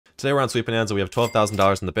Today we're on Sweet Bonanza. We have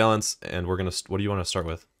 $12,000 in the balance, and we're gonna. What do you want to start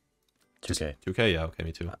with? 2K. 2K, yeah, okay,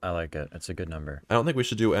 me too. I like it. It's a good number. I don't think we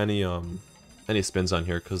should do any spins on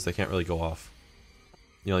here because they can't really go off.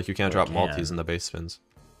 You know, like you can't drop multis in the base spins.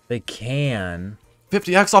 They can.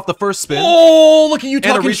 50x off the first spin. Oh, look at you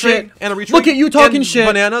talking shit. And a retreat. Look at you talking shit.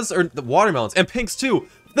 Bananas or the watermelons and pinks too.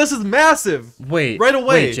 This is massive. Wait. Right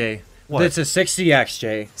away. Wait, Jay. What? It's a 60x,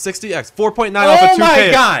 Jay. 60x. 4.9 off of 2K. Oh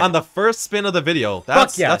my God. On the first spin of the video.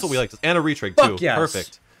 That's yes. That's what we like. And a retrig too. Yes.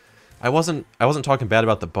 Perfect. I wasn't talking bad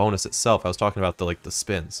about the bonus itself. I was talking about the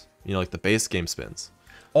spins. You know, like the base game spins.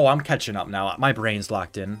 Oh, I'm catching up now. My brain's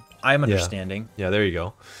locked in. I'm understanding. Yeah, there you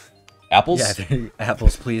go. Apples? Yeah,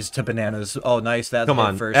 apples, please, to bananas. Oh, nice. That's come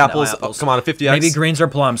on, first. apples. Apples. Oh, come on, a 50x. Maybe greens or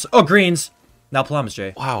plums. Oh, greens. Now plums,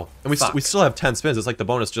 Jay. Wow. And we still have 10 spins. It's like the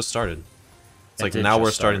bonus just started. It's like now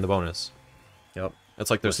we're starting the bonus. Yep. It's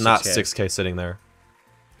like there's not 6K sitting there.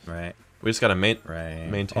 Right. We just gotta maintain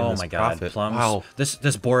Oh this my God, profit. plums. Wow.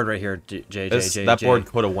 This board right here, That board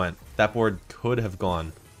could have went. That board could have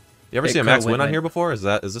gone. You ever see a max win on here before? Is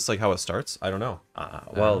this like how it starts? I don't know.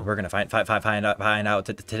 Well, we're gonna find out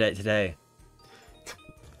today.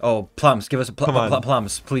 Oh, plums! Give us a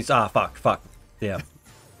plums, please. Ah, fuck. Yeah.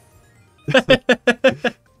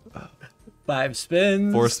 5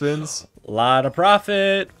 spins. 4 spins. Lot of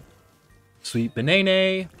profit. Sweet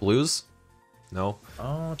banana. Blues? No.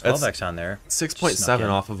 Oh, 12x on there. 6.7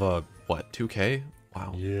 off of a what? 2K?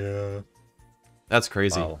 Wow. Yeah. That's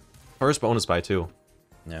crazy. Wow. First bonus by 2.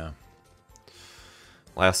 Yeah.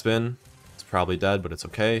 Last spin. It's probably dead, but it's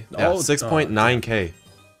okay. Yeah, 6.9K.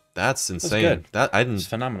 That's insane. It's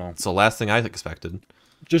phenomenal. It's the last thing I expected.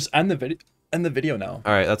 Just end the video. End the video now.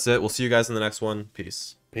 All right, that's it. We'll see you guys in the next one.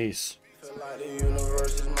 Peace. Peace.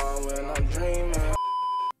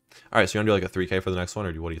 All right, so you want to do like a 3K for the next one,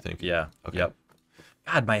 or what do you think? Yeah. Okay. Yep.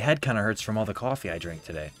 God, my head kind of hurts from all the coffee I drank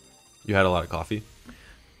today. You had a lot of coffee?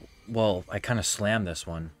 Well, I kind of slammed this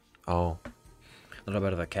one. Oh. A little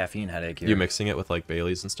bit of a caffeine headache here. You mixing it with like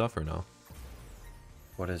Bailey's and stuff, or no?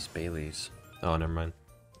 What is Bailey's? Oh, never mind.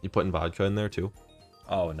 You putting vodka in there too?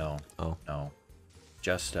 Oh, no. Oh. No.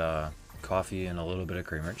 Just coffee and a little bit of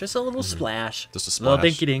creamer. Just a little splash. Just a little splash.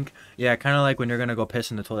 dinky dink. Yeah, kind of like when you're going to go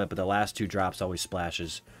piss in the toilet, but the last 2 drops always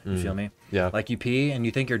splashes. You feel me? Yeah. Like you pee and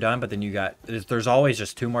you think you're done, but then there's always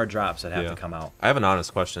just 2 more drops that have to come out. I have an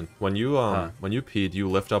honest question. When you pee, do you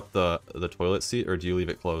lift up the toilet seat or do you leave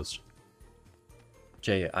it closed?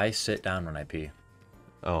 Jay, I sit down when I pee.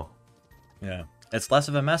 Oh. Yeah. It's less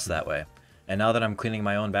of a mess that way. And now that I'm cleaning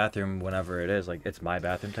my own bathroom whenever it is, like it's my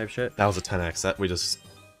bathroom type shit. That was a 10x. That we just...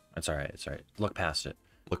 It's all right. It's all right. Look past it.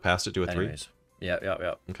 Look past it, do a 3? Anyways.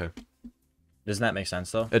 Yeah. Okay. Doesn't that make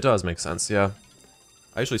sense, though? It does make sense, yeah.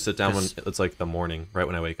 I usually sit down when it's like the morning, right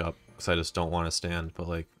when I wake up, because I just don't want to stand, but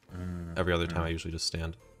like every other time I usually just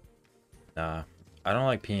stand. Nah. I don't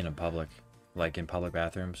like peeing in public. Like in public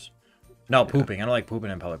bathrooms. No, pooping. I don't like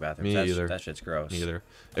pooping in public bathrooms. Me either. That shit's gross. Me either.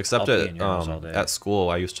 Except at school,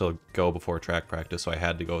 I used to go before track practice, so I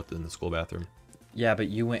had to go in the school bathroom. Yeah, but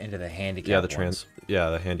you went into the handicap ones.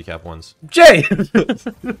 The handicap ones. Jay!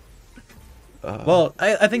 Well,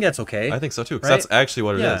 I think that's okay. I think so too, because right? that's actually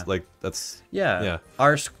what it is. Like, that's... Yeah.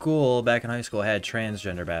 Our school, back in high school, had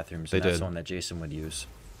transgender bathrooms. That's the one that Jason would use.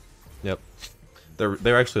 Yep.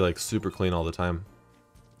 They're actually, like, super clean all the time.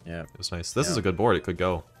 Yeah. It was nice. This is a good board. It could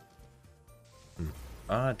go.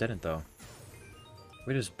 It didn't, though.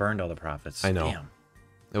 We just burned all the profits. I know. Damn.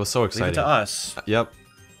 It was so exciting. Leave it to us. Yep.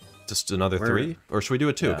 Just another 3? Or should we do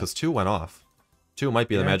a 2? Because 2 went off. 2 might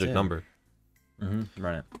be the magic number.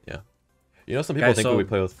 Run it. Yeah. You know, some people think when we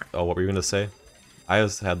play with... Oh, what were you going to say? I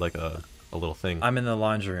just had, like, a little thing. I'm in the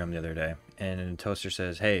laundry room the other day, and Toaster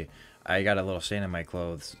says, hey, I got a little stain in my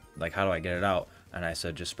clothes. Like, how do I get it out? And I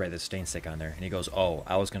said, just spray the stain stick on there. And he goes, oh,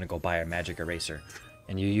 I was going to go buy a magic eraser.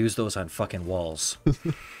 And you use those on fucking walls.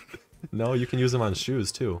 No, you can use them on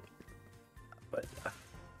shoes, too. But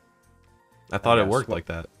I thought it worked like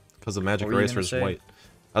that, because the magic eraser is white.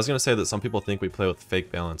 I was going to say that some people think we play with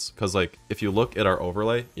fake balance, because, like, if you look at our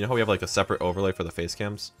overlay, you know how we have, like, a separate overlay for the face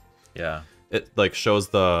cams? Yeah. It, like, shows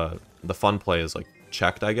the fun play is, like,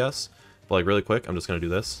 checked, I guess. But, like, really quick, I'm just going to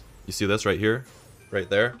do this. You see this right here? Right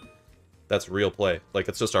there? That's real play. Like,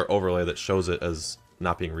 it's just our overlay that shows it as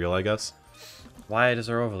not being real, I guess. Why does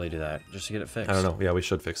our overlay do that? Just to get it fixed? I don't know. Yeah, we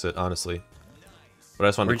should fix it, honestly. But I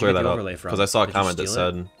just wanted to clear that up, because I saw a comment that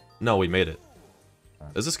said, no, we made it.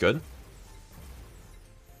 Is this good?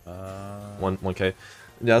 1K. Yeah,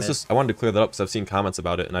 that's just, I wanted to clear that up, because I've seen comments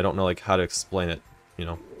about it, and I don't know, like, how to explain it, you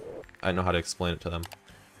know. I don't know how to explain it to them.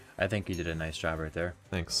 I think you did a nice job right there.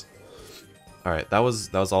 Thanks. Alright, that was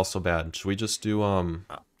also bad. Should we just do, I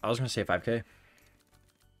was going to say 5K.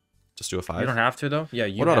 Just do a 5. You don't have to though. Yeah,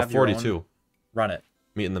 you. What about a have your own- 42? Run it.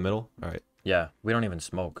 Meet in the middle. All right. Yeah, we don't even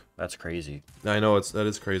smoke. That's crazy. I know that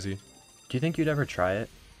is crazy. Do you think you'd ever try it?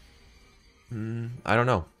 I don't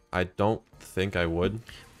know. I don't think I would.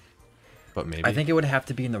 But maybe. I think it would have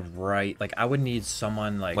to be in the right. Like I would need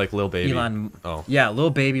someone like Lil Baby. Elon. Oh. Yeah, Lil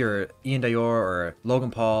Baby or Ian Dior or Logan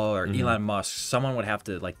Paul or Mm-hmm. Elon Musk. Someone would have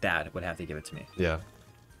to like that would have to give it to me. Yeah.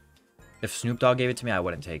 If Snoop Dogg gave it to me, I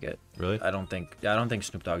wouldn't take it. Really? I don't think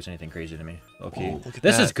Snoop Dogg's anything crazy to me. Okay. Oh, look at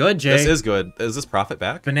This that. is good, Jay. This is good. Is this profit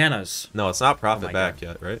back? Bananas. No, it's not profit my back God.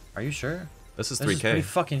 yet, right? Are you sure? This is This 3K. is pretty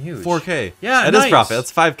fucking huge. 4K. Yeah, It is nice. profit.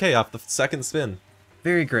 That's 5K off the second spin.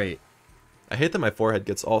 Very great. I hate that my forehead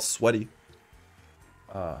gets all sweaty.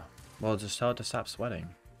 Well, just tell it to stop sweating.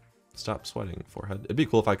 Stop sweating, forehead. It'd be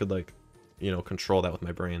cool if I could, like, you know, control that with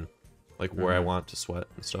my brain. Like, where I want to sweat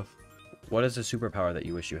and stuff. What is a superpower that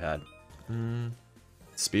you wish you had?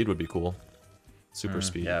 Speed would be cool. Super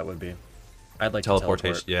speed. Yeah, it would be. I'd like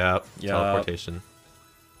Teleportation. To Yeah. Yeah. Teleportation.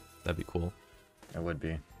 That'd be cool. It would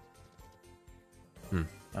be.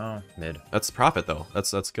 Oh, mid. That's profit, though.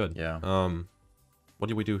 That's good. Yeah. What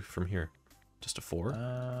do we do from here? Just a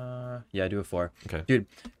 4? Yeah, do a 4. Okay. Dude,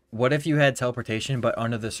 what if you had teleportation, but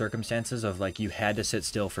under the circumstances of like you had to sit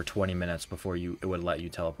still for 20 minutes before it would let you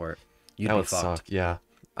teleport? You'd That be would fucked. suck. Yeah.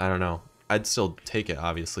 I don't know. I'd still take it,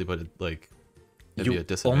 obviously, but it'd be a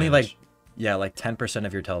disadvantage. Only like 10%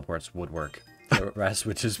 of your teleports would work. The rest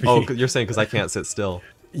would just be. Oh, you're saying because I can't sit still.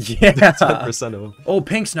 yeah. 10% of them. Oh,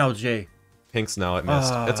 pinks now, Jay. Pinks now, it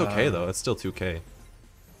missed. It's okay, though. It's still 2K.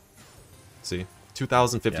 See?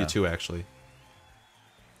 2052, actually.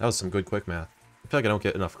 That was some good quick math. I feel like I don't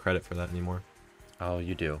get enough credit for that anymore. Oh,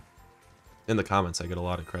 you do. In the comments, I get a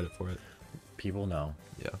lot of credit for it. People know.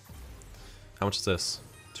 Yeah. How much is this?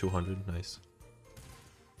 200. Nice.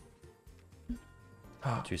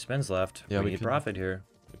 2 spins left. Yeah, we we need can- profit here.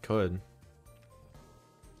 We could.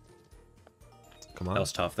 Come on. That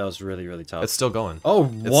was tough. That was really, really tough. It's still going. Oh,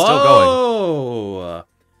 It's whoa! still going.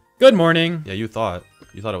 Good morning. Yeah, you thought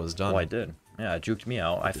it was done. Oh, I did. Yeah, it juked me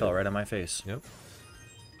out. I fell right on my face. Yep.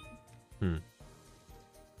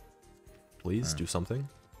 Please do something.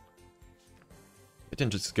 It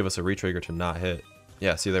didn't just give us a retrigger to not hit.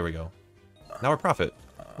 Yeah, see, there we go. Now we're profit.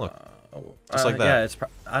 Look, just like that. Yeah, it's.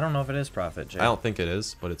 I don't know if it is profit, Jay. I don't think it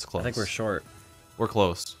is, but it's close. I think we're short. We're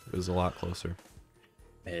close. It was a lot closer.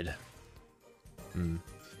 Mid.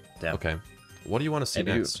 Damn. Okay. What do you want to see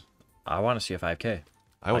Maybe next? I want to see a 5K.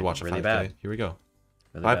 I would like, watch a really 5K. bad. Here we go.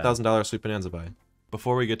 Really bad. $5,000 Sweet Bonanza buy.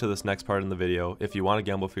 Before we get to this next part in the video, if you want to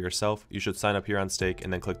gamble for yourself, you should sign up here on Stake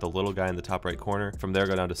and then click the little guy in the top right corner. From there,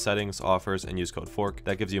 go down to settings, offers, and use code FORK.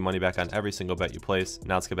 That gives you money back on every single bet you place.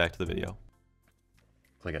 Now let's get back to the video.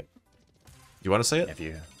 Click it. You want to say it? If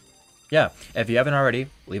you haven't already,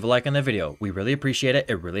 leave a like on the video. We really appreciate it.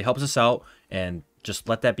 It really helps us out, and just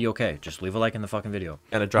let that be okay. Just leave a like in the fucking video.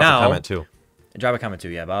 And drop a comment too. Drop a comment too.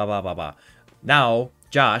 Yeah. Blah blah blah blah. Now,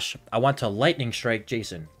 Josh, I want to lightning strike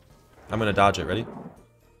Jason. I'm gonna dodge it. Ready?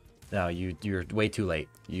 No, you're way too late.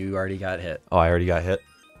 You already got hit. Oh, I already got hit.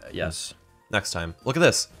 Yes. Next time. Look at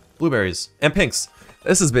this. Blueberries and pinks.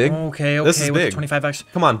 This is big. Okay. This is with big. The 25x.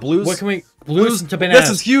 Come on, blues. What can we? Blues to bananas. This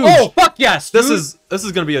is huge. Oh fuck yes. Dude. This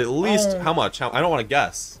is gonna be at least how much? I don't want to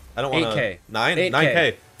guess. I don't want to. 8K.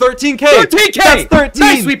 9K. 13K. 13K. That's 13.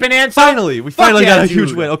 Nice, Sweet Bonanza. Finally, we Fuck finally yeah, got a huge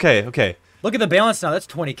dude. win. Okay. Look at the balance now. That's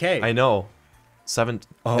 20K. I know.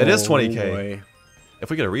 It is 20K. Boy. If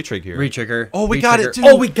we get a retrig here. Retrigger. Oh, we got it, dude.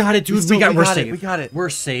 Oh, we got it, dude. We We're got it. saved. We got it. We're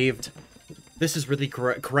saved. This is really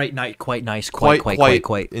quite nice. Quite nice. Quite,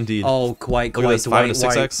 Quite. indeed. Oh, quite. Look at this. 5 and a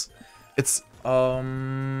 6x. It's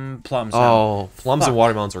Plums. oh, plums Fuck. and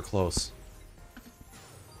watermelons are close.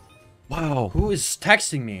 Wow. Who is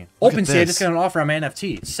texting me? Look at OpenSea this. just got an offer on my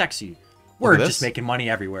NFT. Sexy. Look We're at just this. making money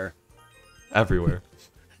everywhere. Everywhere.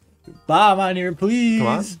 Bomb on here, please.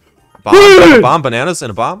 Come on. Bomb bananas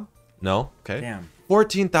and a bomb? No. Okay. Damn.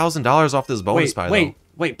 $14,000 off this bonus buy though.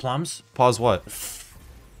 Wait. Plums? Pause what?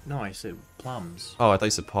 No, I said plums. Oh, I thought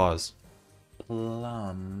you said pause.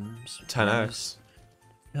 Plums. 10x.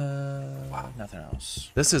 Wow. Nothing else.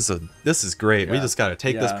 This is great. We Yeah. just gotta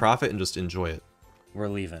take this Yeah. profit and just enjoy it. We're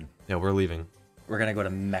leaving. Yeah, we're leaving. We're gonna go to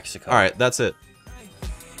Mexico. All right, that's it.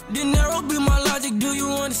 The narrow be my logic, do you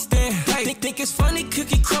understand? Think it's funny,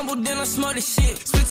 cookie crumble, then I smell the shit.